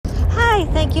Hi,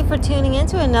 thank you for tuning in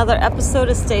to another episode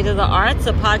of State of the Arts,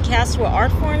 a podcast where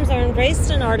art forms are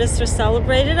embraced and artists are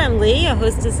celebrated. I'm Lee, a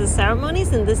hostess of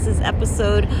ceremonies, and this is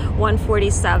episode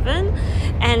 147.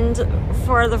 And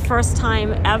for the first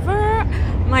time ever,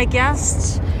 my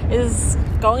guest is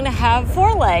going to have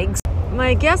four legs.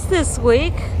 My guest this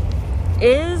week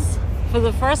is, for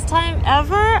the first time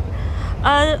ever,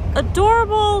 an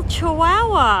adorable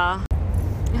Chihuahua.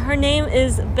 Her name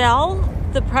is Belle,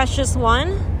 the Precious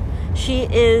One. She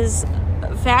is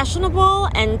fashionable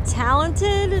and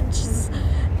talented. She's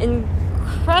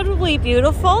incredibly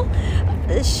beautiful.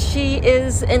 She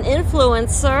is an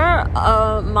influencer,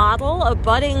 a model, a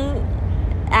budding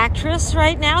actress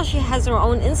right now. She has her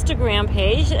own Instagram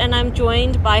page, and I'm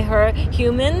joined by her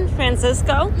human,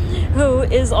 Francisco, who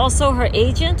is also her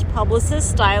agent,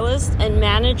 publicist, stylist, and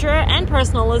manager, and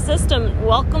personal assistant.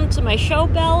 Welcome to my show,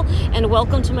 Belle, and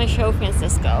welcome to my show,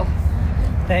 Francisco.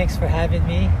 Thanks for having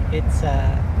me. It's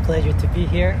a pleasure to be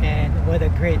here, and what a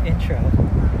great intro.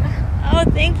 Oh,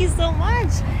 thank you so much.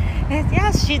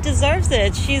 Yes, she deserves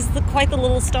it. She's quite the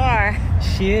little star.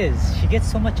 She is. She gets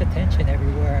so much attention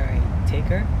everywhere I take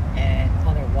her and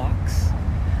on her walks.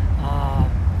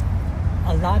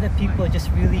 A lot of people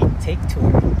just really take to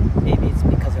her. Maybe it's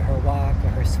because of her walk or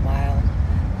her smile,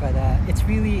 but it's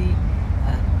really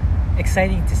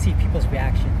exciting to see people's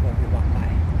reaction when we walk by.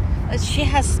 She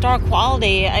has star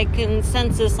quality. I can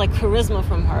sense this charisma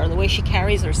from her, the way she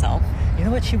carries herself. You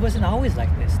know what? She wasn't always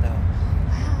like this, though.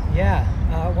 Wow. Yeah.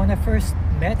 When I first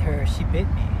met her, she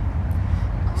bit me.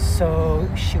 So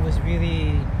she was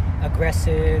really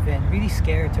aggressive and really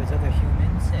scared towards other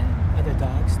humans and other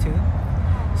dogs, too.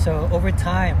 So over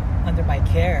time, under my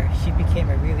care, she became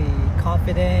a really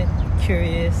confident,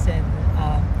 curious, and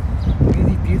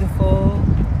really beautiful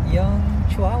young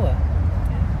Chihuahua.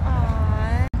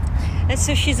 And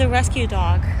so she's a rescue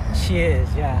dog. She is,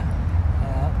 yeah.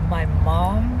 My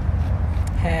mom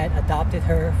had adopted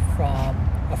her from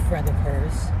a friend of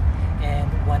hers, and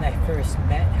when I first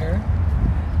met her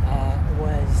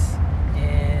was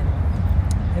in,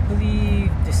 I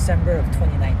believe, December of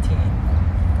 2019.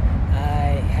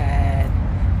 I had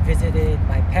visited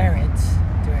my parents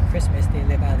during Christmas. They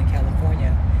live out in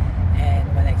California,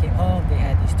 and when I came home, they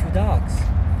had these two dogs,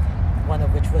 one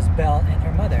of which was Belle and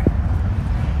her mother.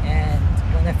 And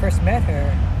when I first met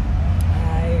her,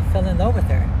 I fell in love with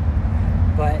her.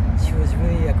 But she was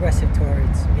really aggressive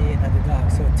towards me and other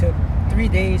dogs. So it took 3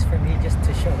 days for me just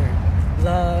to show her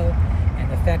love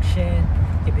and affection,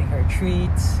 giving her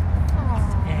treats.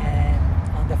 Aww.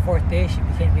 And on the fourth day, she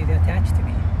became really attached to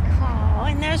me. Oh,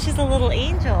 and now she's a little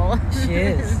angel. She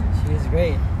is. She is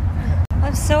great.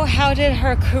 So how did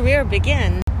her career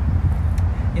begin?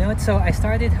 You know what? So I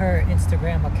started her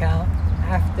Instagram account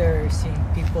after seeing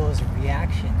people's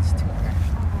reactions to her,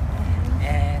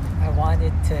 and I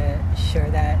wanted to share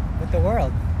that with the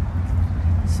world.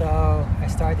 So I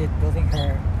started building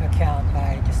her account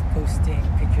by just posting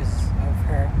pictures of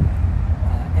her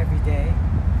every day,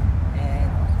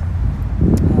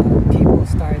 and people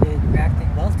started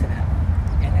reacting well to them,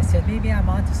 and I said, maybe I'm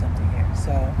onto something here.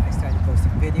 So I started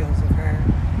posting videos of her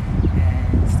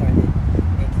and started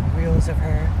making reels of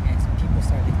her, and people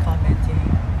started commenting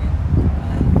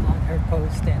on her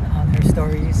post and on her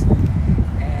stories,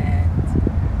 and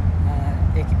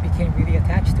they became really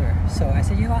attached to her. So I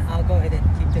said, you know what, I'll go ahead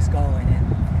and keep this going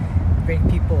and bring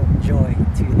people joy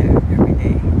to their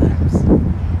everyday lives.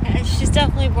 And she's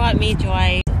definitely brought me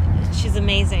joy. She's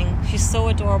amazing. She's so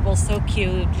adorable, so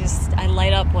cute. Just I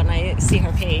light up when I see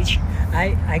her page.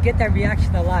 I get that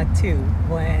reaction a lot too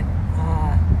when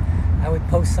I would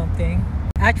post something.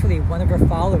 Actually, one of her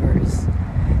followers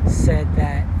said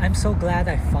that, I'm so glad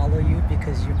I follow you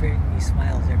because you bring me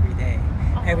smiles every day.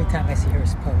 Every time I see her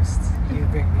posts, you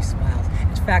bring me smiles.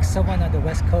 In fact, someone on the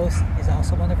West Coast is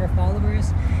also one of her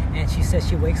followers, and she says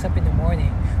she wakes up in the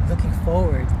morning looking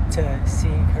forward to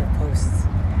seeing her posts.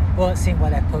 Well, seeing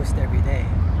what I post every day.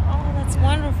 Oh, that's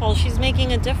wonderful. She's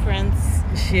making a difference.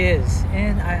 She is,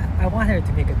 and I want her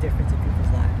to make a difference in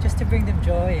people's lives, just to bring them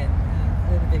joy and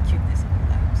a little bit of cuteness in their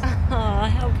lives. Oh,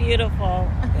 how beautiful.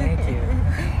 Thank you.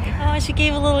 Oh, she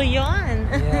gave a little yawn.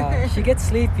 Yeah, she gets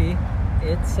sleepy.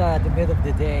 It's the middle of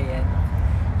the day,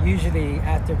 and usually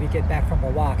after we get back from a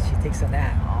walk, she takes a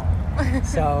nap. Oh.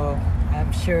 So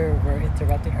I'm sure we're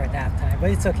interrupting her nap time,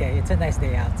 but it's okay. It's a nice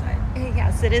day outside.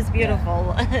 Yes, it is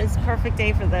beautiful. Yeah. It's a perfect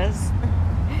day for this.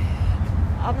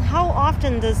 How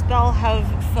often does Belle have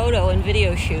photo and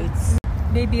video shoots?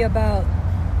 Maybe about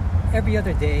every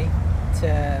other day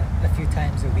to a few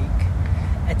times a week.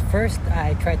 At first,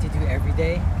 I tried to do every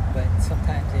day, but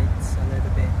sometimes it's a little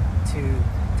bit too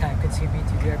time-consuming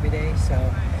to do every day. So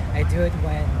I do it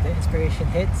when the inspiration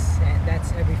hits, and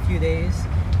that's every few days.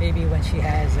 Maybe when she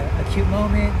has a cute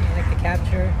moment I like to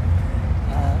capture.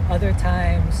 Other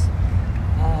times,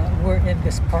 we're in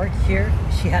this park here.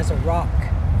 She has a rock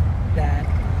that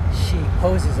she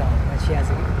poses on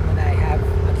when I have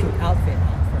a cute outfit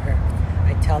on for her.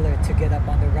 I tell her to get up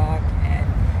on the rock, and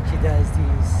she does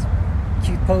these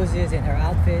cute poses in her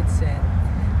outfits,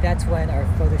 and that's when our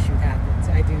photo shoot happens.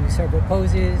 I do several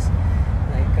poses,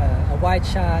 like a wide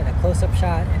shot, a close-up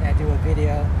shot, and I do a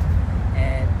video,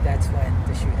 and that's when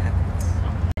the shoot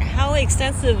happens. How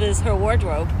extensive is her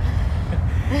wardrobe?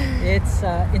 It's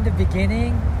in the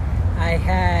beginning, I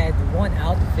had one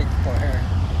outfit for her.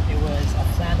 It was a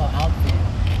flannel outfit,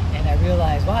 and I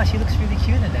realized, wow, she looks really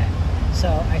cute in that. So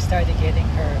I started getting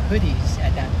her hoodies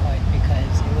at that point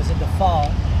because it was in the fall.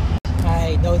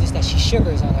 I noticed that she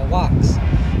shivers on her walks,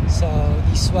 so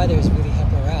these sweaters really help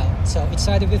her out. So it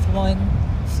started with one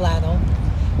flannel,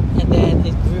 and then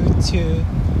it grew to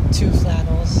 2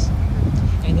 flannels,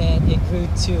 and then it grew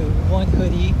to 1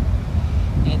 hoodie,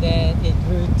 and then it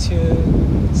grew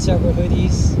to several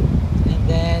hoodies, and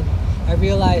then I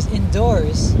realized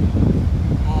indoors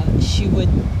she would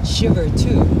shiver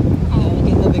too,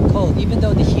 get a little bit cold. Even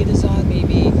though the heat is on,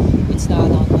 maybe it's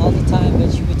not on all the time,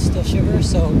 but she would still shiver.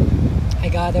 So I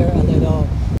got her a little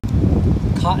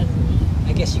cotton,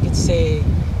 I guess you could say,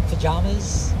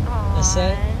 pajamas, a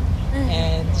set,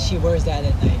 and she wears that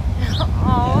at night.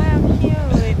 Oh, how cute.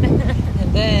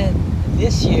 And then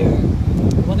this year,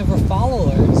 one of her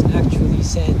followers actually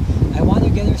said, I want to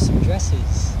get her some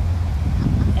dresses.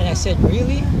 And I said,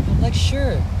 really? I'm like,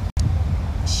 sure.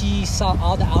 She saw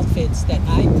all the outfits that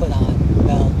I put on,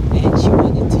 Belle, and she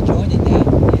wanted to join in that,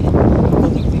 and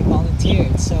willingly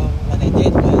volunteered. So what I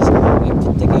did was I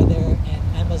put together an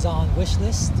Amazon wish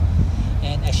list,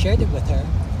 and I shared it with her,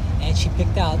 and she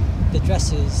picked out the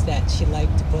dresses that she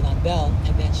liked to put on Belle,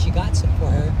 and then she got some for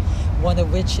her, one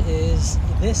of which is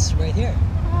this right here.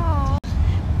 Oh.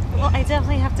 Well, I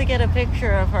definitely have to get a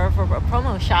picture of her for a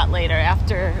promo shot later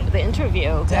after the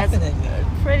interview. Definitely. That's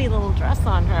a pretty little dress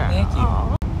on her. Thank you.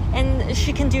 Oh. And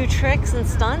she can do tricks and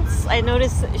stunts. I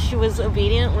noticed she was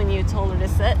obedient when you told her to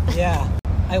sit. Yeah.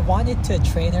 I wanted to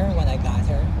train her when I got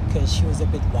her because she was a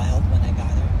bit wild when I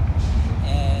got her.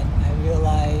 And I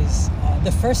realized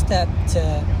the first step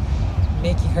to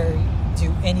making her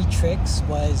do any tricks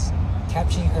was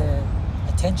capturing her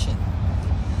attention.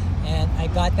 And I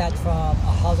got that from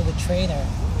a Hollywood trainer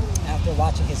after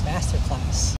watching his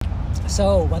masterclass.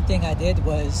 So one thing I did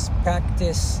was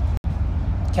practice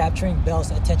capturing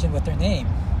Belle's attention with her name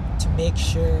to make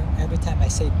sure every time I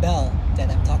say Belle that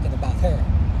I'm talking about her.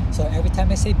 So every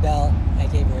time I say Belle, I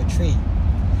gave her a treat.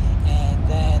 And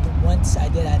then once I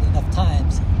did that enough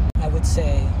times, I would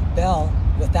say Belle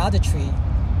without a treat.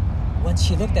 Once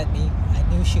she looked at me, I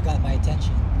knew she got my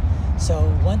attention. So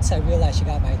once I realized she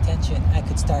got my attention, I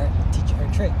could start teaching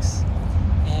her tricks.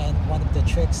 And one of the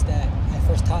tricks that I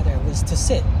first taught her was to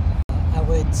sit. I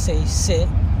would say sit,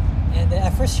 and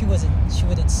at first she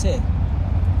wouldn't sit,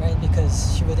 right?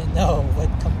 Because she wouldn't know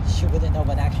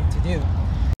what action to do.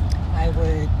 I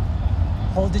would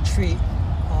hold the treat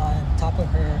on top of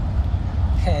her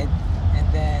head,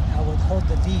 and then I would hold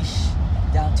the leash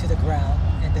down to the ground,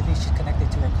 and the leash is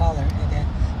connected to her collar, and then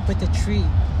put the treat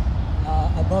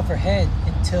above her head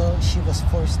until she was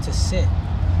forced to sit.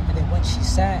 And then once she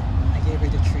sat, I gave her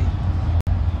the treat.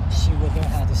 She would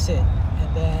learn how to sit.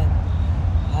 And then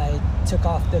I took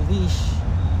off the leash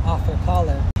off her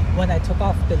collar. When I took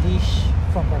off the leash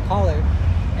from her collar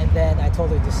and then I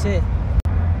told her to sit,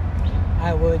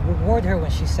 I would reward her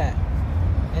when she sat.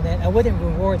 And then I wouldn't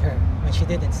reward her when she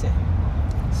didn't sit.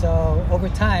 So over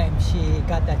time, she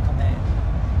got that command.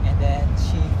 And then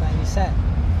she finally sat.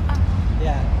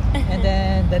 Yeah. And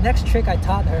then the next trick I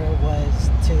taught her was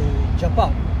to jump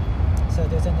up. So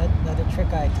there's another trick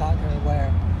I taught her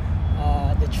where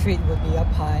the treat would be up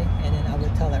high, and then I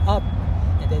would tell her up,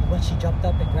 and then when she jumped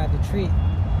up and grabbed the treat,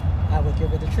 I would give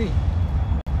her the treat.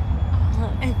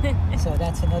 So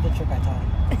that's another trick I taught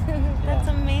her. That's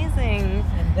amazing.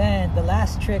 And then the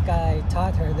last trick I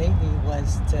taught her lately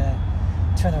was to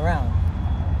turn around.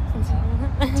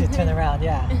 To turn around,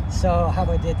 yeah. So how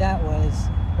I did that was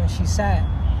when she sat,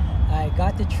 I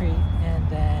got the treat, and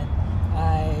then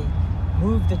I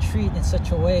moved the treat in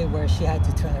such a way where she had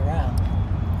to turn around,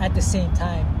 at the same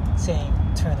time saying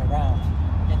turn around,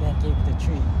 and then gave her the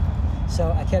treat.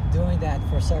 So I kept doing that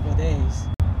for several days.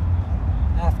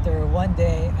 After one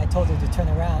day, I told her to turn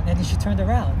around, and then she turned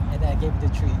around, and then I gave her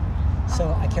the treat.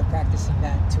 So I kept practicing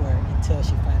that to her until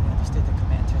she finally understood the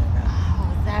command turn around.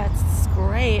 Oh, that's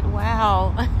great.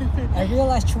 Wow. I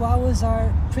realized Chihuahuas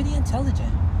are pretty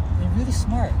intelligent. and really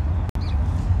smart.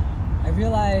 I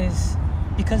realize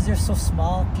because they're so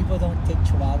small, people don't take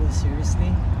Chihuahuas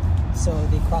seriously, so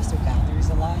they cross their boundaries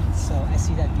a lot. So I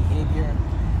see that behavior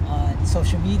on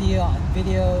social media, on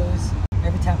videos.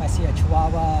 Every time I see a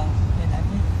Chihuahua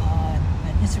on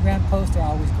an Instagram post, they're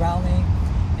always growling,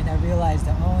 and I realize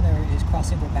the owner is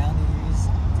crossing their boundaries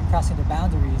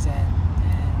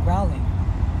and growling.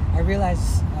 I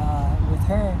realize with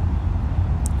her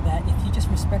that if you just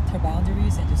respect her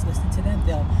boundaries and just listen to them,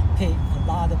 they'll pay a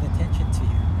lot of attention to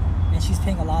you. And she's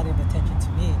paying a lot of attention to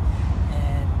me.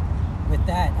 And with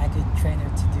that, I could train her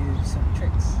to do some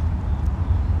tricks.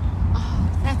 Oh,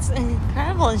 that's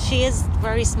incredible. And she is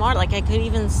very smart. Like, I could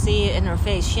even see it in her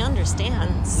face. She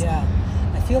understands. Yeah.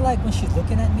 I feel like when she's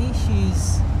looking at me,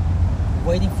 she's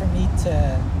waiting for me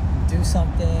to do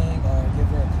something or give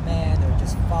her a command or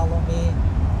just follow me.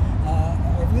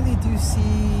 I really do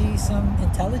see some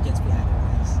intelligence behind her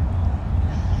eyes.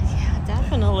 Yeah,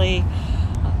 definitely.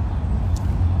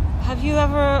 Have you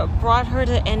ever brought her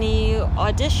to any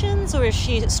auditions, or is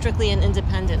she strictly an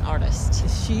independent artist?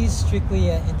 She's strictly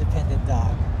an independent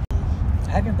dog. I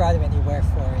haven't brought her anywhere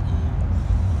for any,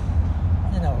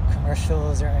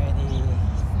 commercials or any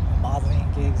modeling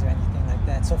gigs or anything like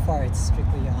that. So far, it's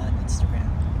strictly on Instagram.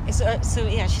 So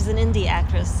yeah, she's an indie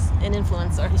actress, an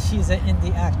influencer. She's an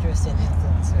indie actress and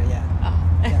influencer, yeah. Oh.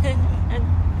 And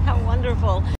how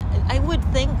wonderful. I would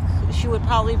think she would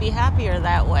probably be happier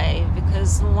that way,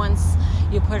 because once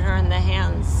you put her in the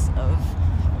hands of,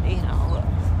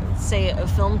 say a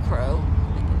film crew,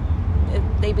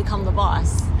 they become the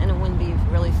boss, and it wouldn't be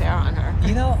really fair on her.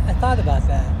 I thought about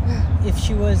that. If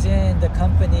she was in the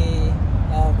company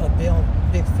of a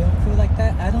big film crew like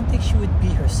that, I don't think she would be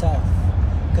herself.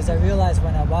 Because I realize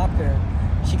when I walk her,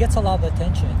 she gets a lot of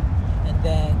attention. And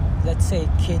then, let's say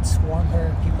kids swarm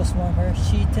her, people swarm her,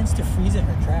 she tends to freeze in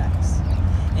her tracks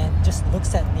and just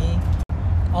looks at me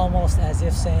almost as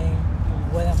if saying,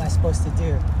 what am I supposed to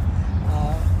do?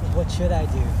 What should I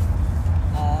do?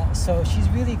 So she's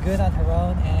really good on her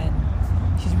own, and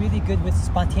she's really good with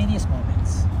spontaneous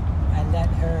moments. I let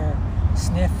her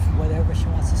sniff whatever she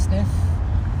wants to sniff.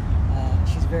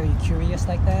 She's very curious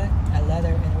like that. I let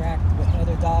her interact with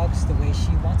other dogs the way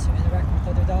she wants to interact with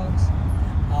other dogs.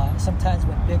 Sometimes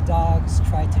when big dogs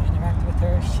try to interact with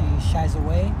her, she shies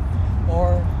away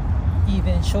or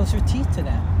even shows her teeth to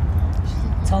them,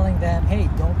 telling them, hey,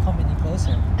 don't come any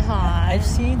closer. I've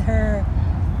seen her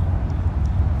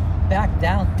back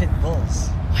down pit bulls.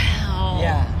 Wow.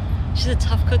 Yeah. She's a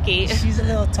tough cookie. She's a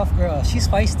little tough girl. She's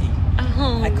feisty.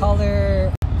 Oh. I call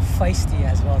her feisty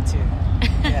as well, too.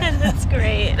 Yeah. That's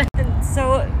great.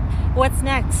 So what's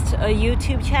next? A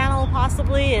YouTube channel,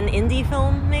 possibly? An indie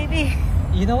film, maybe?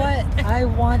 You know what? I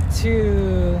want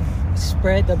to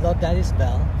spread the love that is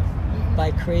Belle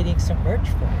by creating some merch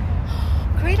for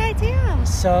her. Great idea.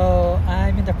 So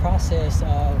I'm in the process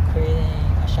of creating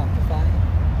a Shopify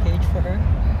page for her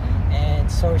and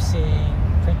sourcing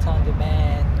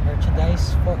print-on-demand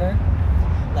merchandise for her,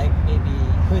 like maybe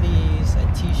hoodies, a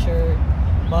t-shirt,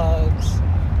 mugs,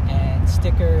 and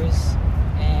stickers.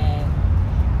 And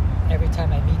every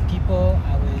time I meet people,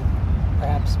 I would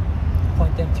perhaps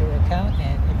point them to her account,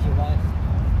 and if you want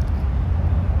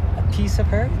a piece of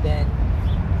her, then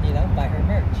buy her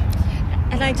merch.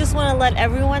 And I just want to let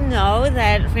everyone know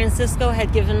that Francisco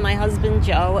had given my husband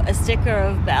Joe a sticker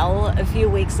of Belle a few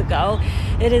weeks ago.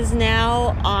 It is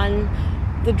now on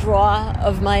the drawer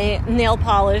of my nail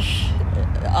polish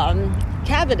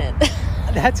cabinet.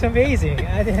 That's amazing.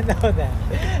 I didn't know that.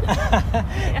 Yes.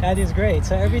 That is great.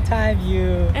 So every time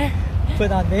you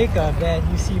put on makeup, then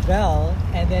you see Belle,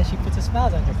 and then she puts a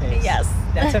smile on her face. Yes.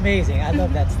 That's amazing. I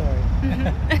love that story.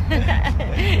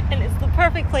 And it's the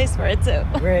perfect place for it too.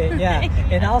 Great, yeah.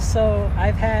 And also,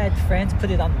 I've had friends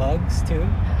put it on mugs too.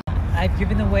 I've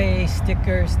given away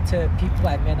stickers to people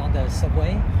I've met on the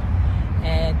subway,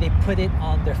 and they put it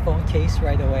on their phone case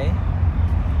right away.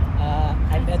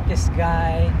 I met this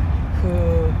guy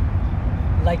who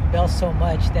liked Belle so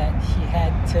much that he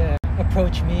had to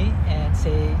approach me and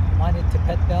say wanted to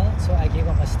pet Belle, so I gave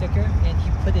him a sticker and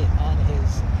he put it on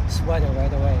his sweater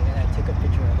right away, and I took a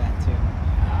picture of that too.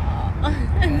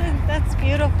 Yeah. That's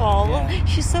beautiful. Yeah.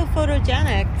 She's so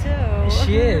photogenic too.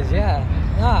 She is, yeah.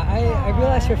 I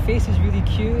realized her face is really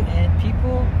cute, and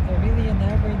people are really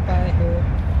enamored by her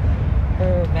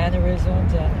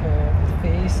mannerisms and her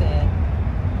face, and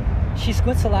she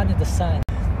squints a lot in the sun.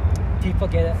 People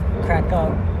crack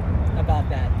up about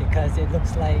that because it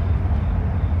looks like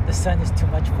the sun is too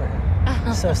much for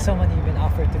her. So someone even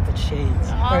offered to put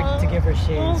shades or to give her shades.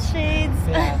 Little shades.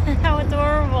 Yeah. How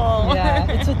adorable.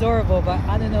 Yeah, it's adorable, but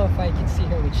I don't know if I can see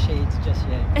her with shades just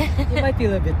yet. It might be a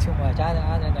little bit too much. I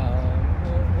don't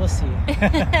know. We'll see.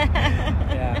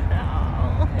 Yeah.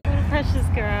 Oh, what a precious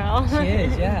girl. She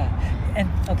is, yeah. And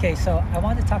okay, so I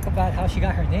want to talk about how she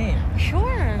got her name.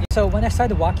 Sure. So when I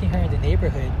started walking her in the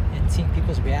neighborhood and seeing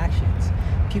people's reactions,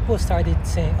 people started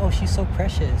saying, "Oh, she's so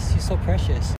precious. She's so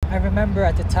precious." I remember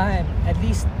at the time, at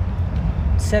least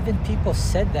 7 people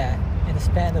said that in the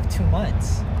span of 2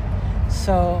 months.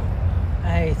 So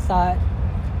I thought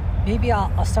maybe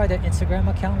I'll start an Instagram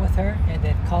account with her and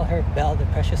then call her Belle the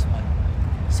Precious One.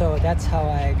 So that's how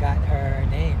I got her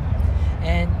name.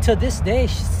 And to this day,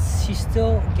 she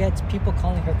still gets people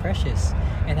calling her Precious.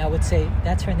 And I would say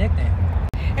that's her nickname.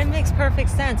 It makes perfect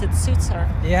sense. It suits her.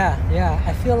 Yeah.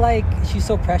 I feel like she's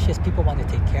so precious. People want to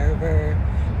take care of her.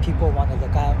 People want to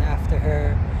look out after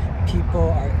her.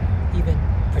 People are even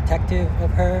protective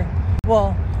of her.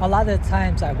 Well, a lot of the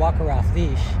times I walk her off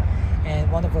leash,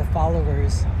 and one of her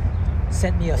followers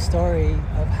sent me a story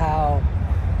of how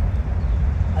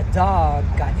a dog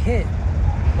got hit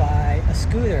by a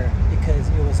scooter because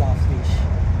it was off leash.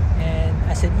 And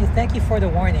I said, thank you for the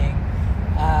warning.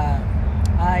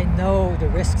 I know the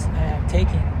risks I am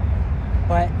taking,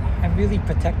 but I'm really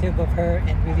protective of her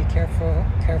and really careful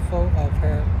of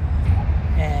her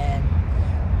and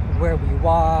where we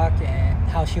walk and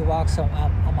how she walks. So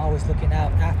I'm always looking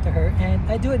out after her. And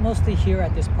I do it mostly here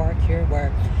at this park here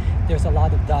where there's a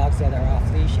lot of dogs that are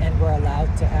off leash, and we're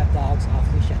allowed to have dogs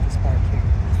off leash at this park here.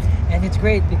 And it's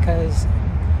great because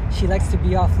she likes to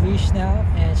be off leash now,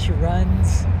 and she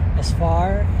runs as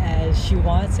far as she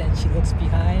wants, and she looks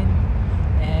behind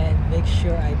and makes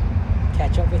sure I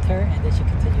catch up with her, and then she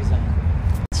continues on.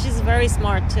 She's very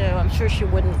smart too. I'm sure she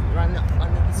wouldn't run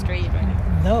onto the street,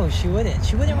 right? No, she wouldn't.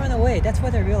 She wouldn't run away. That's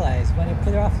what I realized. When I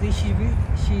put her off leash, she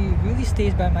really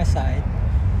stays by my side,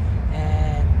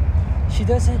 and she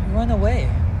doesn't run away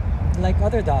like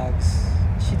other dogs.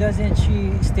 She doesn't.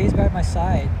 She stays by my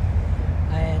side,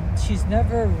 and she's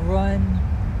never run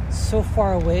so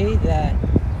far away that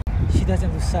she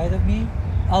doesn't lose sight of me.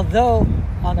 Although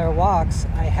on our walks,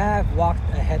 I have walked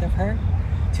ahead of her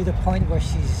to the point where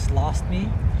she's lost me,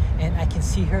 and I can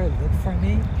see her look for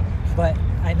me, but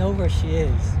I know where she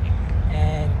is.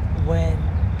 And when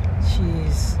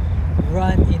she's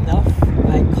run enough,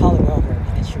 I call her over, and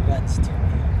then she runs to me.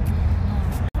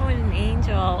 Oh, what an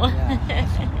angel.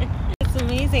 Yeah. It's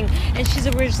amazing. And she's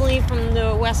originally from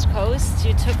the West Coast.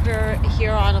 You took her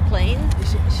here on a plane?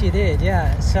 She did,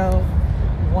 yeah. So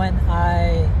when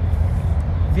I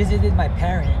visited my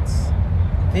parents,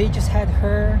 they just had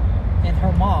her and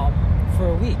her mom for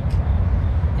a week.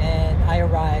 And I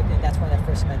arrived, and that's when I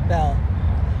first met Belle.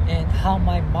 And how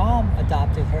my mom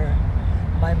adopted her,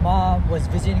 my mom was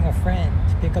visiting a friend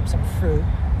to pick up some fruit,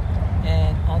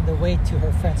 and on the way to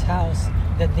her friend's house,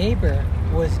 the neighbor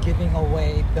was giving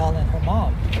away Belle and her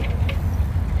mom.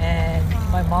 And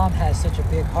my mom has such a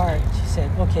big heart. She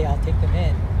said, okay, I'll take them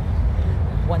in.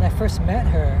 When I first met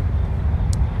her,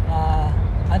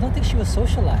 I don't think she was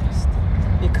socialized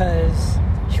because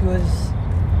she was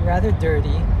rather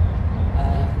dirty,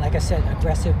 like I said,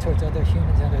 aggressive towards other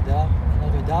humans and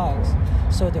other dogs.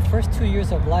 So the first 2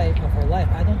 years of her life,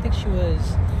 I don't think she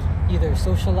was either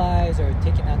socialized or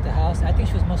taken out the house. I think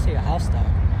she was mostly a house dog.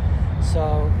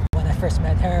 So when I first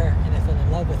met her and I fell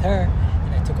in love with her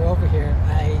and I took her over here,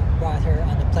 I brought her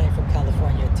on the plane from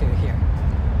California to here.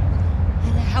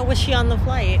 And how was she on the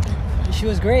flight? She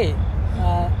was great.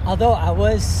 Although I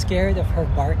was scared of her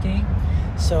barking,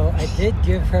 so I did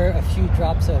give her a few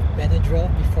drops of Benadryl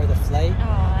before the flight,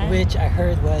 which I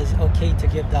heard was okay to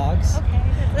give dogs.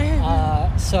 Okay.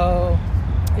 So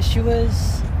she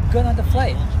was good on the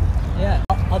flight. Yeah.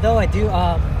 Although I do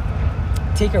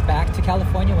take her back to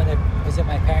California when I visit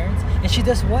my parents, and she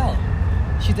does well.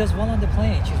 She does well on the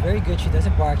plane. She's very good. She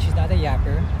doesn't bark. She's not a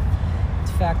yapper.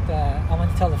 In fact, I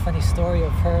want to tell a funny story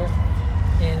of her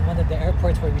in one of the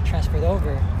airports where we transferred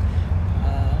over.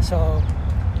 So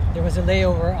there was a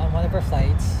layover on one of our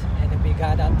flights, and then we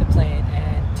got out the plane,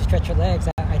 and to stretch her legs,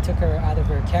 I took her out of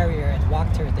her carrier and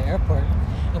walked her at the airport,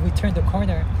 and we turned the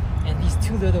corner, and these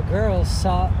 2 little girls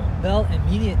saw Belle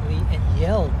immediately and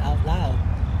yelled out loud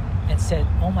and said,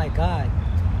 "Oh my God."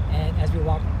 And as we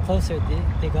walked closer,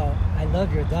 they go, "I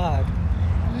love your dog."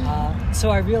 So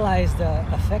I realized the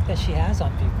effect that she has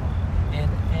on people,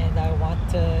 and I want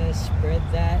to spread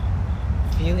that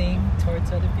feeling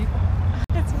towards other people.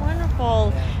 That's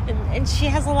wonderful. Yeah. And she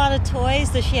has a lot of toys.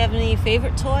 Does she have any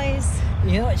favorite toys?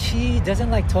 You know, she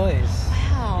doesn't like toys.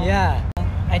 Wow. Yeah.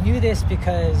 I knew this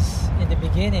because in the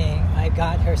beginning I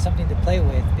got her something to play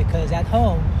with, because at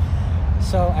home,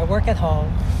 so I work at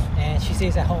home and she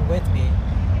stays at home with me,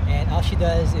 and all she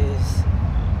does is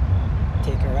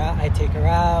take her out. I take her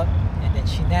out, and then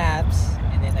she naps,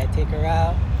 and then I take her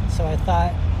out. So I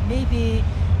thought maybe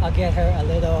I'll get her a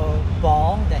little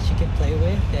ball that she can play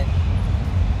with and,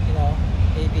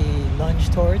 maybe lunge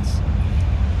towards.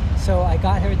 So I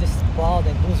got her this ball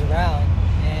that moves around,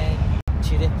 and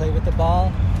she didn't play with the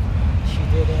ball. She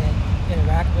didn't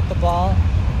interact with the ball.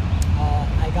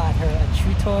 I got her a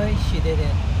chew toy. She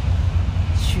didn't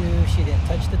chew. She didn't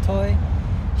touch the toy.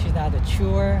 She's not a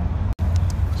chewer.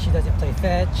 She doesn't play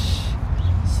fetch.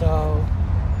 So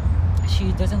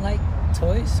she doesn't like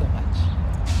toys so much.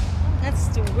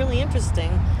 That's really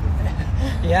interesting.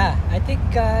 Yeah, I think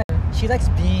she likes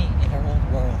being in her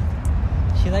own world.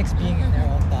 She likes being in her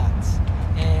own thoughts.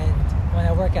 And when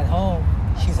I work at home,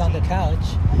 she's on the couch.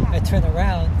 I turn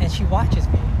around and she watches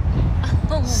me.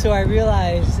 So I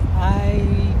realize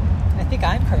I think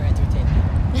I'm her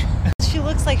entertainment. She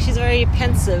looks like she's very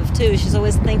pensive too. She's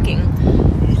always thinking.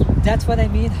 That's what I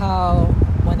mean, how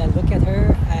when I look at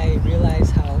her, I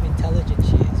realize how intelligent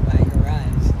she is by her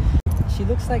eyes. She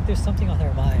looks like there's something on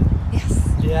her mind. Yes.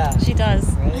 Yeah. She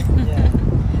does. Right? Yeah.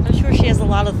 I'm sure she has a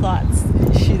lot of thoughts.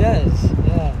 She does.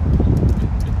 Yeah.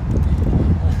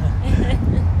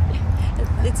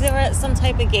 Is there some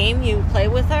type of game you play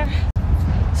with her?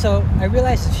 So I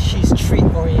realize she's treat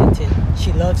oriented.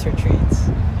 She loves her treats.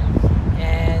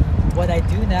 And what I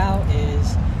do now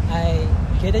is I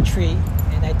get a treat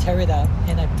and I tear it up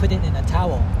and I put it in a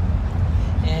towel.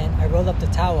 And I roll up the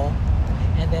towel,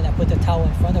 and then I put the towel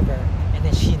in front of her, and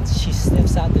then she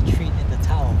sniffs out the treat in the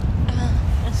towel.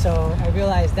 So I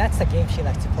realized that's a game she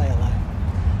likes to play a lot.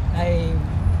 I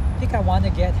think I want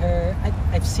to get her.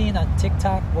 I've seen on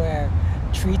TikTok where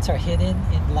treats are hidden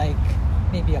in like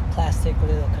maybe a plastic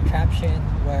little contraption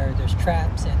where there's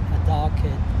traps and a dog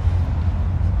could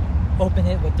open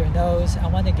it with their nose. I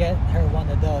want to get her one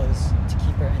of those to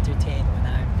keep her entertained when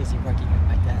I'm busy working at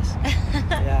my desk.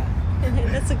 Yeah.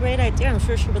 That's a great idea. I'm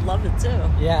sure she would love it too.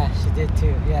 Yeah, she did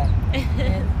too. Yeah.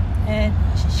 And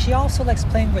she also likes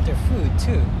playing with her food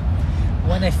too.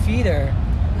 When I feed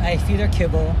her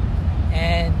kibble,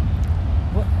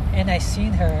 and I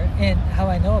seen her, and how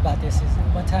I know about this is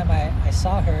one time I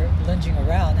saw her lunging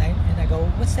around, and I go,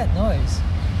 what's that noise?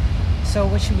 So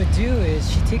what she would do is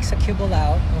she takes a kibble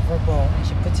out of her bowl and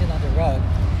she puts it on the rug,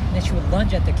 and then she would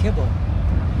lunge at the kibble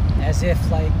as if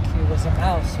like it was a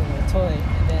mouse or a toy,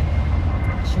 and then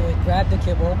she would grab the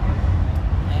kibble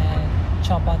and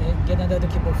chomp on it, get another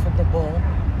kibble from the bowl,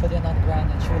 put it on the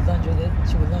ground, and she would lunge at it.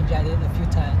 She would lunge at it a few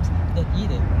times, then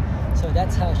eat it. So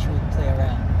that's how she would play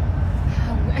around.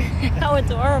 How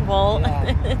adorable.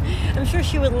 Yeah. I'm sure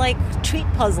she would like treat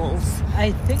puzzles.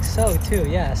 I think so too,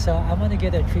 yeah. So I want to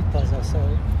get a treat puzzle so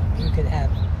we could have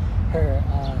her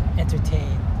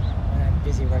entertained when I'm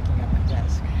busy working at my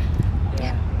desk.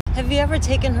 Yeah. Have you ever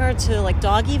taken her to like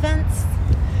dog events?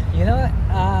 You know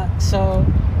what? So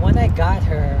when I got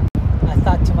her, I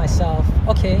thought to myself,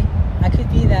 okay, I could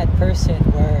be that person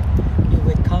where you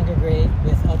would congregate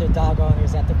with other dog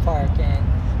owners at the park and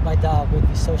my dog would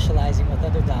be socializing with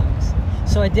other dogs.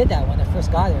 So I did that when I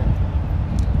first got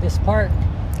her. This park,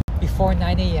 before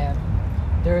 9 a.m.,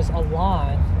 there's a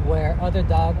lawn where other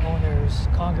dog owners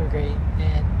congregate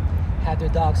and have their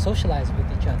dogs socialize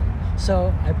with each other.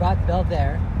 So I brought Belle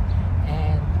there,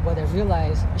 and what I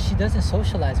realized, she doesn't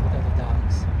socialize with other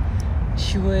dogs.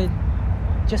 She would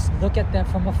just look at them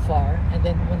from afar, and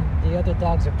then when the other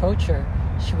dogs approach her,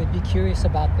 she would be curious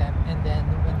about them, and then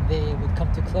when they would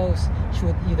come too close, she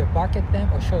would either bark at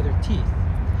them or show their teeth.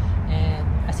 And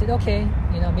I said, okay,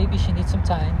 maybe she needs some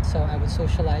time, so I would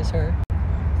socialize her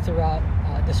throughout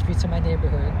the streets of my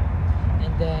neighborhood.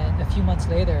 And then a few months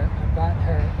later, I brought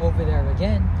her over there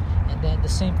again, and then the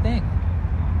same thing.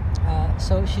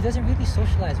 So she doesn't really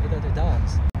socialize with other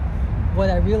dogs. What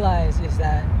I realized is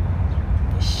that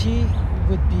she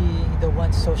would be the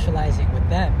one socializing with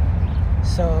them.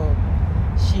 So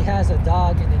she has a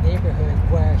dog in the neighborhood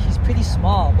where he's pretty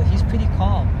small, but he's pretty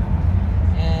calm.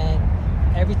 And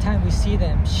every time we see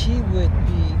them, she would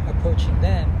be approaching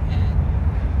them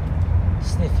and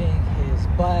sniffing his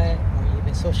butt or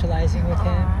even socializing with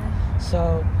him.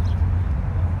 So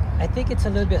I think it's a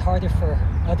little bit harder for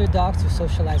other dogs to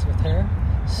socialize with her.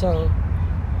 So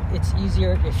it's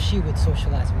easier if she would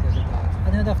socialize with other dogs. I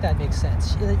don't know if that makes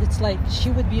sense. It's like she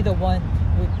would be the one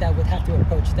that would have to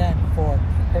approach them for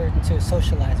her to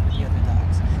socialize with the other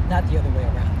dogs, not the other way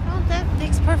around. Well, that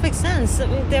makes perfect sense. I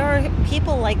mean, there are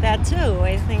people like that too.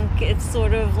 I think it's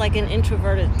sort of like an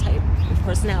introverted type of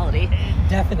personality.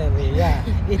 Definitely, yeah.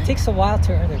 It takes a while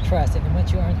to earn her trust, and then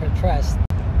once you earn her trust,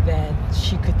 then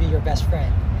she could be your best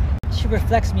friend. She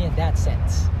reflects me in that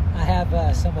sense. I have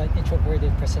a somewhat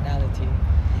introverted personality.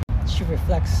 She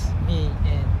reflects me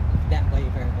in that way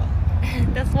very well.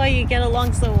 That's why you get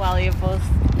along so well. You both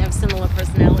have similar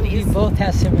personalities. We both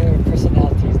have similar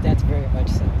personalities. That's very much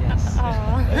so, yes.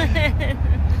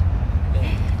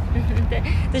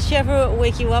 Does she ever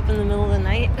wake you up in the middle of the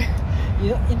night?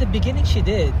 In the beginning she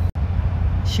did.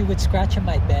 She would scratch on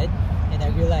my bed, and I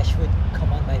realized she would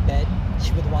come on my bed.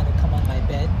 She would want to come on my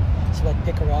bed, so I'd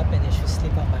pick her up and then she would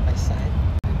sleep on by my side.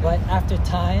 But after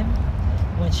time,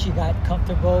 when she got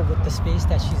comfortable with the space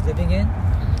that she's living in,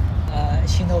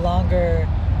 she no longer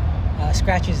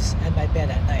scratches at my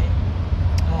bed at night.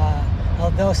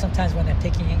 Although sometimes when I'm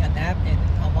taking a nap and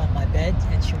I'm on my bed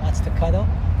and she wants to cuddle,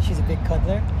 she's a big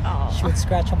cuddler. Oh. She would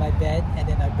scratch on my bed, and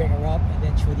then I'd bring her up, and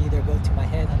then she would either go to my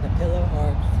head on the pillow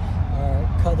or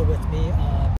cuddle with me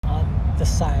on the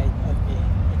side of me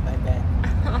in my bed.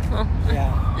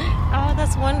 Yeah. Oh,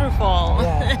 that's wonderful.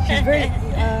 Yeah. She's very.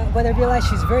 But I realized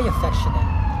she's very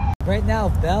affectionate. Right now,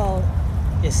 Belle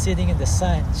is sitting in the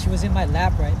sun. She was in my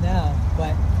lap right now,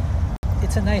 but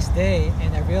it's a nice day,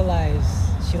 and I realize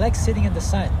she likes sitting in the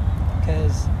sun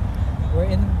because we're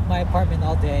in my apartment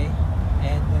all day,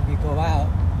 and when we go out,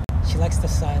 she likes the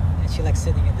sun and she likes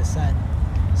sitting in the sun.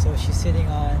 So she's sitting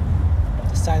on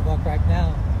the sidewalk right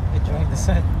now, enjoying the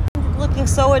sun. Looking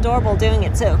so adorable doing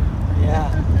it too.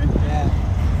 Yeah.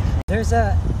 There's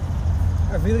a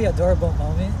really adorable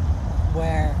moment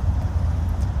where,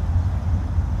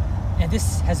 and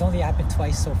this has only happened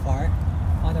twice so far,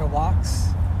 on our walks,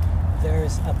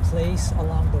 there's a place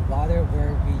along the water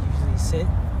where we usually sit,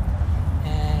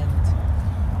 and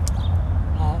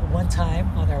one time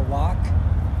on our walk,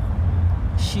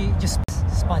 she just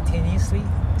spontaneously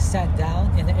sat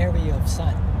down in an area of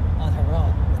sun on her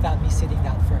own without me sitting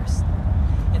down first.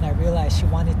 And I realized she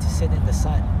wanted to sit in the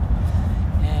sun.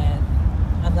 And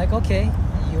I'm like, okay,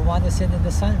 you want to sit in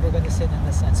the sun? We're going to sit in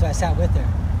the sun. So I sat with her.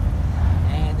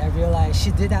 And I realized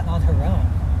she did that on her own.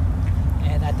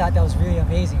 And I thought that was really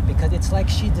amazing because it's like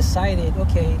she decided,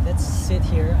 okay, let's sit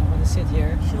here. I'm going to sit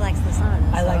here. She likes the sun.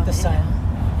 I like the sun.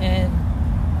 Yeah. And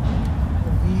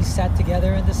we sat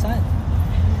together in the sun.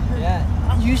 Yeah.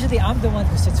 Usually I'm the one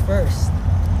who sits first,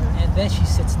 and then she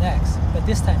sits next. But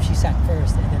this time she sat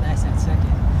first, and then I sat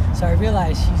second. So I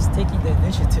realized she's taking the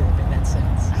initiative in that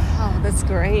sense. Oh, that's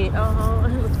great. Oh,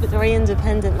 very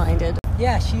independent-minded.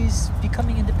 Yeah, she's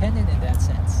becoming independent in that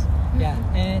sense. Yeah,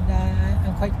 and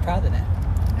I'm quite proud of that.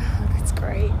 Oh, that's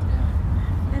great.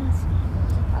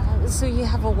 And so you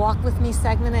have a walk with me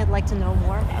segment. I'd like to know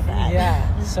more about that.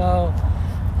 Yeah, so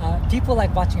people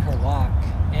like watching her walk,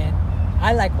 and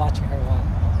I like watching her walk.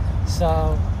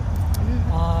 So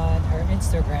on her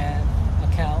Instagram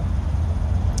account,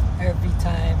 every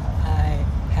time I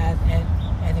have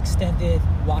an extended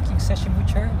walking session with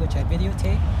her, which I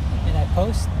videotape and I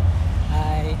post,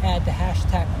 I add the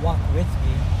hashtag walk with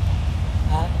me,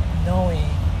 knowing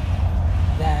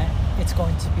that it's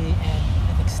going to be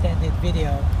an extended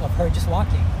video of her just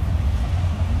walking.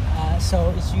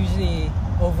 So it's usually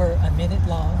over a minute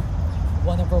long.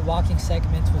 One of her walking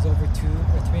segments was over 2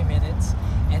 or 3 minutes,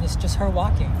 and it's just her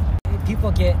walking.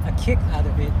 People get a kick out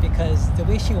of it because the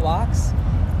way she walks,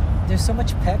 there's so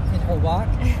much pep in her walk,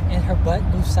 and her butt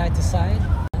moves side to side.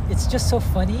 It's just so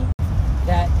funny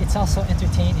that it's also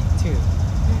entertaining too.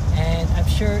 And I'm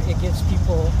sure it gives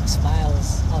people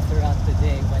smiles all throughout the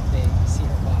day when they see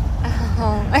her walk.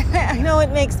 Oh, I know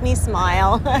it makes me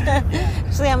smile.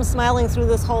 Actually, I'm smiling through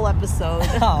this whole episode.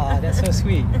 Oh, that's so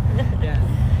sweet. Yeah.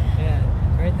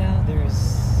 Right now,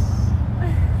 there's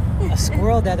a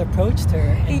squirrel that approached her,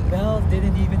 and Belle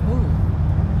didn't even move.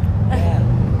 Yeah.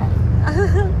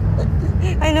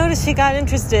 I noticed she got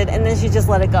interested, and then she just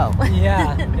let it go.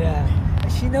 Yeah.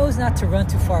 She knows not to run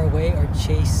too far away or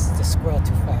chase the squirrel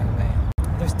too far away.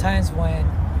 There's times when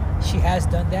she has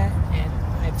done that, and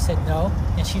I've said no,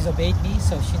 and she's obeyed me,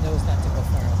 so she knows not to go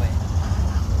far away.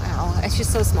 Wow, and she's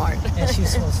so smart. And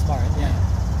she's so smart, yeah.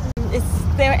 Is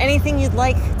there anything you'd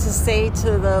like to say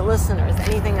to the listeners?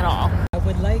 Anything at all? I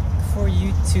would like for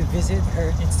you to visit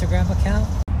her Instagram account.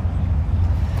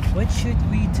 What should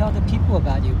we tell the people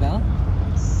about you, Belle?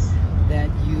 That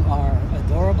you are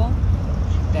adorable,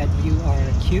 that you are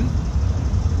cute,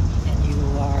 and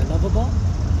you are lovable,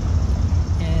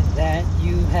 and that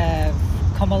you have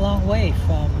come a long way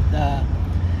from the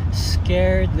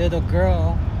scared little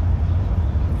girl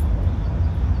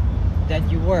that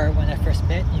you were when I first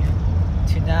met you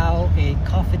to now a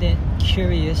confident,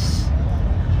 curious,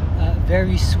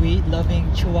 very sweet,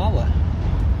 loving Chihuahua.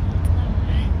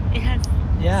 Yes.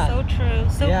 Yeah. So true.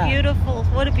 So beautiful.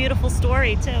 What a beautiful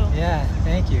story, too. Yeah,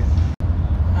 thank you.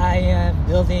 I am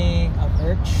building a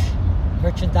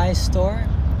merchandise store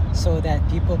so that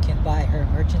people can buy her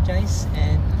merchandise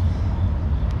and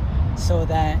so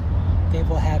that they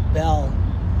will have Belle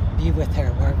be with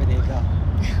her wherever they go.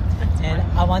 And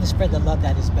I want to spread the love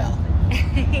that is Belle.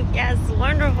 Yes,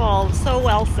 wonderful. So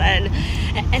well said.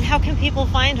 And how can people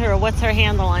find her? What's her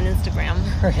handle on Instagram?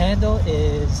 Her handle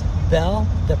is Belle,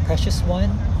 the Precious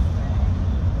One,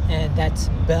 and that's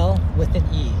Belle with an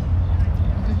E.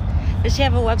 Does she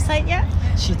have a website yet?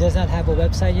 She does not have a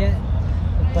website yet,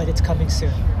 but it's coming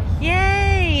soon.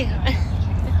 Yay!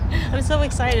 I'm so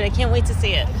excited. I can't wait to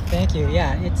see it. Thank you.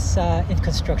 Yeah, it's in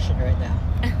construction right now.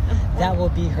 That will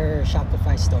be her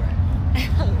Shopify store.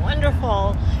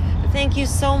 Wonderful. Thank you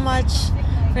so much,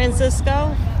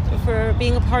 Francisco, for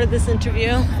being a part of this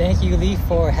interview. Thank you, Lee,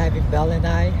 for having Belle and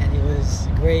I, and it was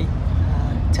great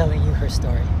telling you her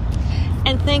story.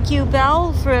 And thank you,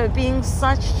 Belle, for being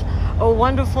such a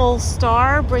wonderful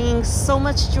star, bringing so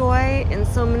much joy in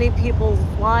so many people's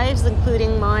lives,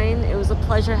 including mine. It was a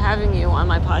pleasure having you on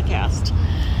my podcast.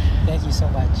 Thank you so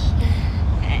much.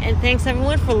 And thanks,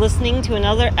 everyone, for listening to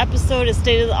another episode of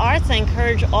State of the Arts. I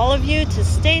encourage all of you to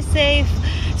stay safe,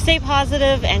 stay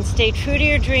positive, and stay true to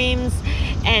your dreams.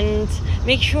 And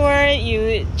make sure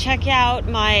you check out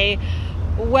my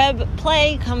web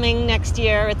play coming next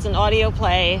year. It's an audio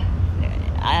play.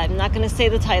 I'm not going to say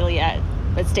the title yet,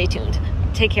 but stay tuned.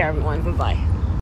 Take care, everyone. Bye-bye.